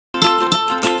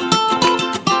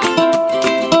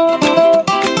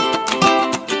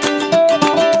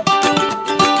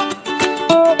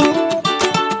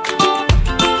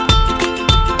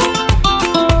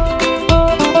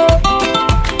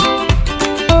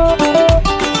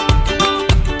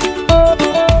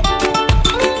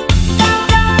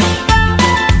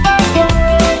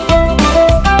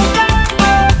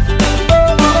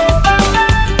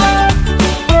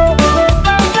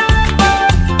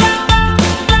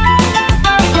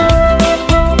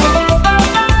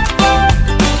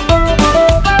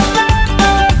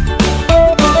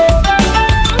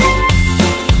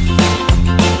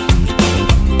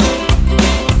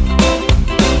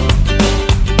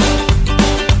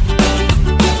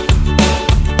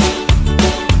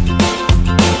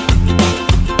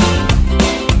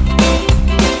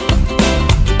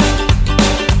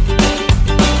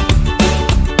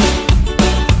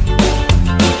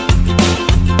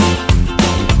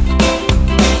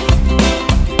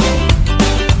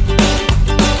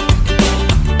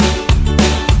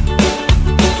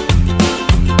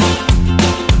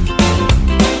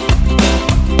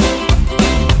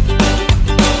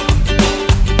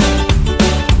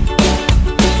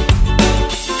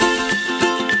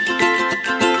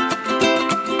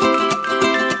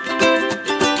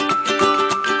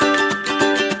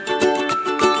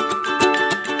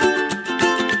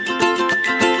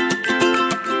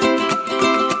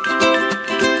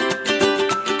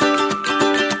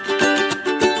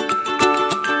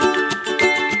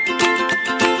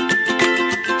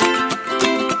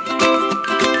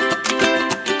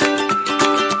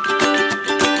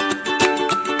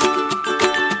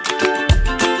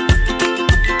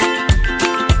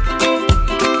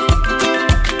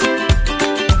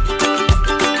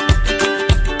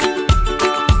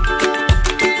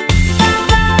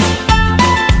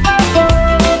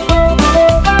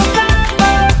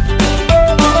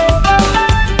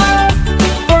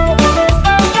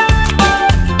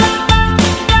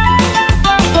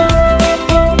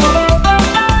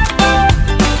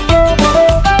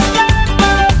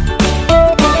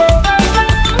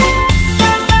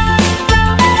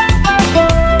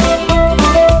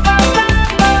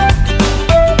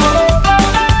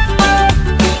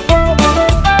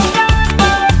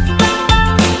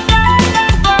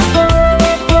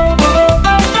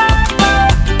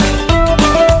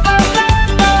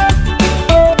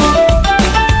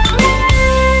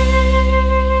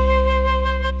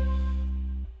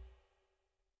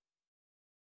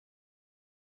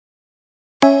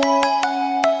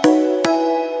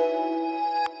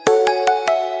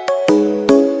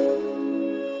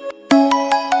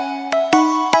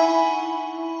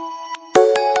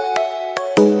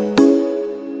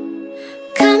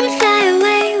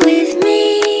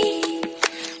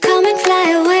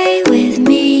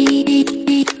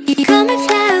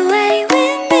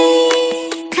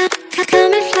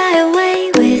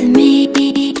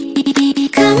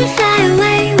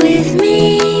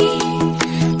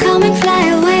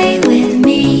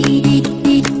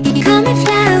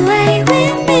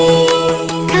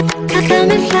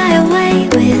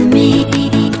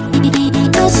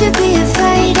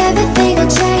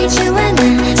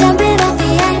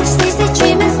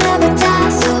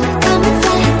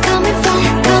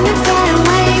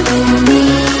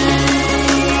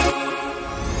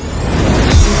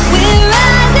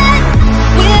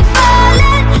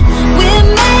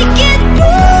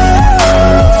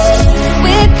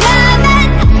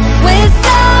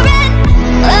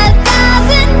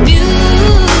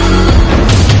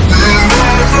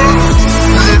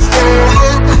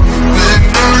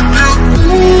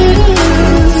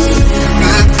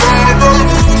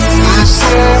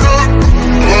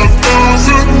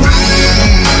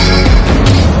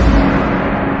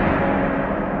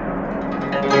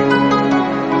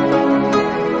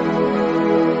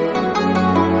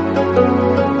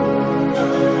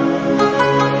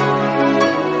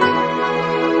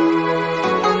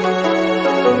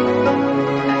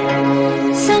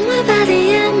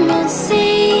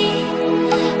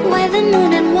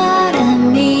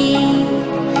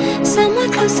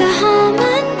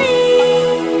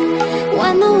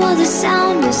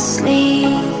sound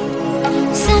asleep.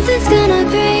 Something's gonna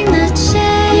bring the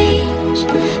change.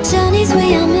 Journeys we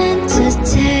are meant to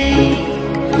take.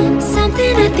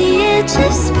 Something at the edge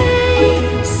of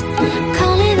space,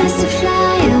 calling us to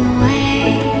fly away.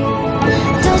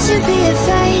 Don't you be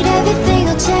afraid, everything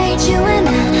will change. You and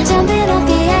I, jumping off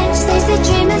the edge. They say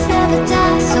dreamers never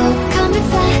die, so come and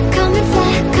fly, come and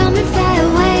fly, come and fly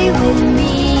away with me.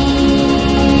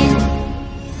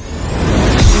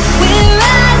 We're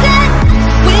rising,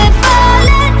 we're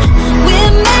falling,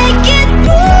 we're making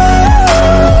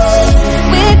moves.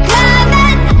 We're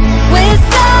climbing, we're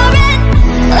soaring,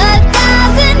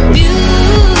 1,000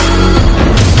 views.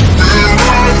 We're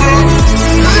rising,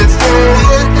 we're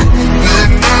falling,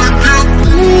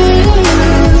 we're making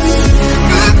moves.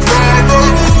 We're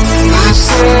climbing, we're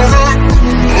soaring,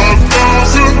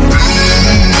 1,000 views.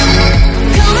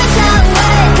 Come and fly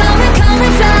away, come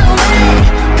and fly away,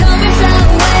 come and fly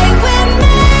away with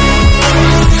me.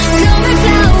 Come and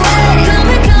fly away,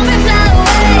 come and fly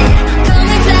away, come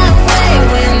and fly away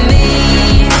with me.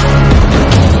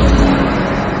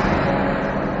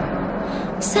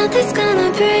 Something's gonna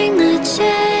bring the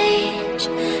change.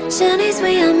 Journeys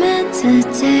we are meant to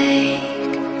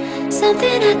take.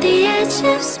 Something at the edge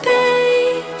of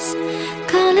space,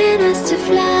 calling us to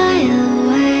fly away.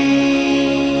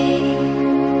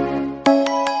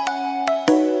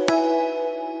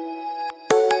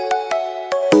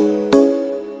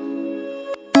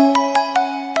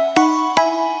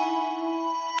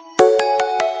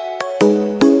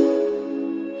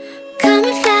 Come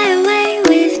and fly away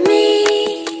with me.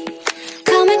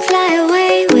 Come and fly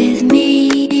away with me.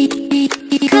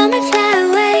 Come and fly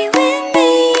away with me.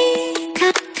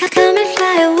 Come and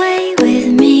fly away with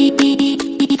me.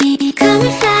 Come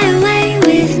and fly away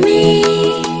with me.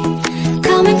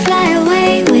 Come and fly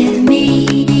away with me.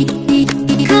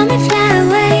 Come and fly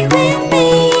away with me.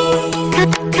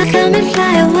 Come and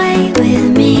fly away with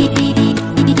me.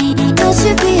 Don't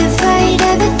you be afraid,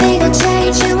 everything will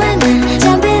change. You and I,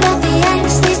 jumping off the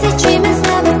edge. They say dreamers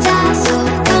never die, so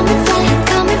come and fly,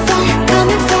 come and fly, come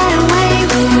and fly away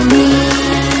with me.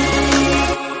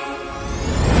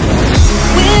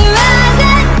 We're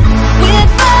rising, we're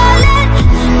falling,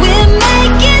 we're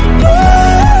making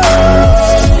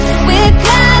moves. We're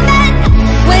climbing,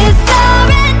 we're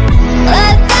soaring,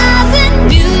 1,000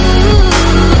 views.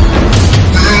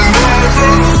 We're rising,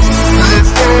 we're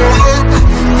falling, we're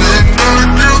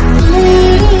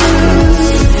making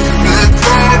moves. We're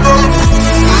climbing,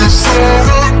 we're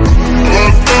soaring,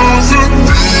 1,000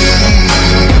 views.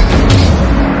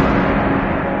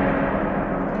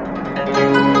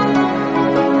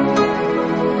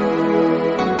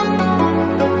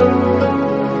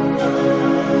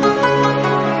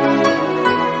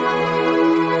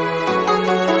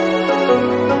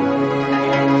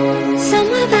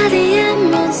 Somewhere by the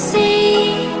emerald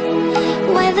sea,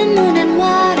 where the moon and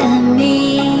water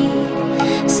meet.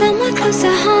 Somewhere close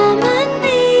to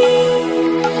harmony,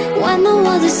 when the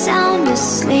world is sound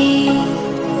asleep.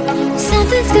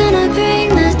 Something's gonna bring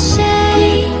the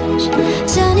change.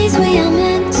 Journeys we are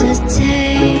meant to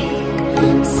take.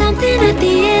 Something at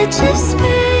the edge of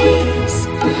space,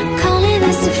 calling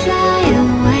us to fly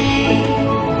away.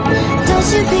 Don't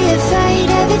you be afraid,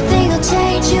 everything will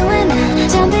change. You and I,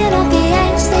 jumping off the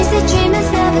edge. They say dreamers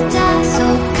never die, so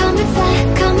come and fly,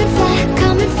 come and fly,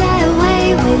 come and fly away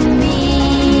with me.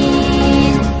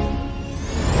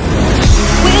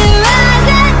 We're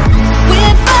rising,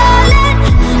 we're falling,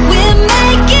 we're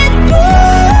making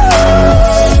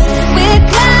moves. We're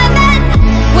climbing,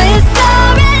 we're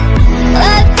soaring,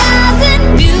 1,000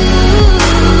 views.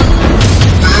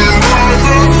 We're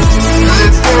rising,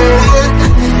 we're falling,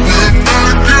 we're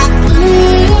making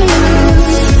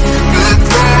moves. We're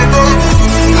climbing,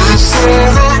 we're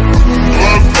soaring,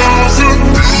 1,000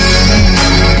 views.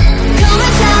 Come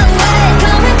and fly away,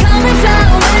 come and fly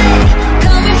away,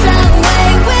 come and fly away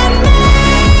with me.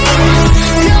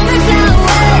 Come and fly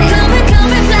away,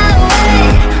 come and fly away,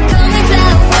 come and fly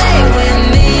away with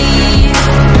me.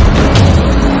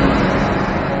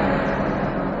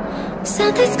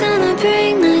 Something's gonna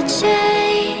bring the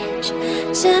change.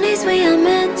 Journeys we are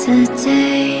meant to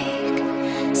take.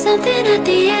 Something at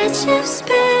the edge of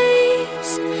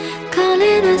space,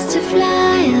 calling us to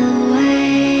fly away.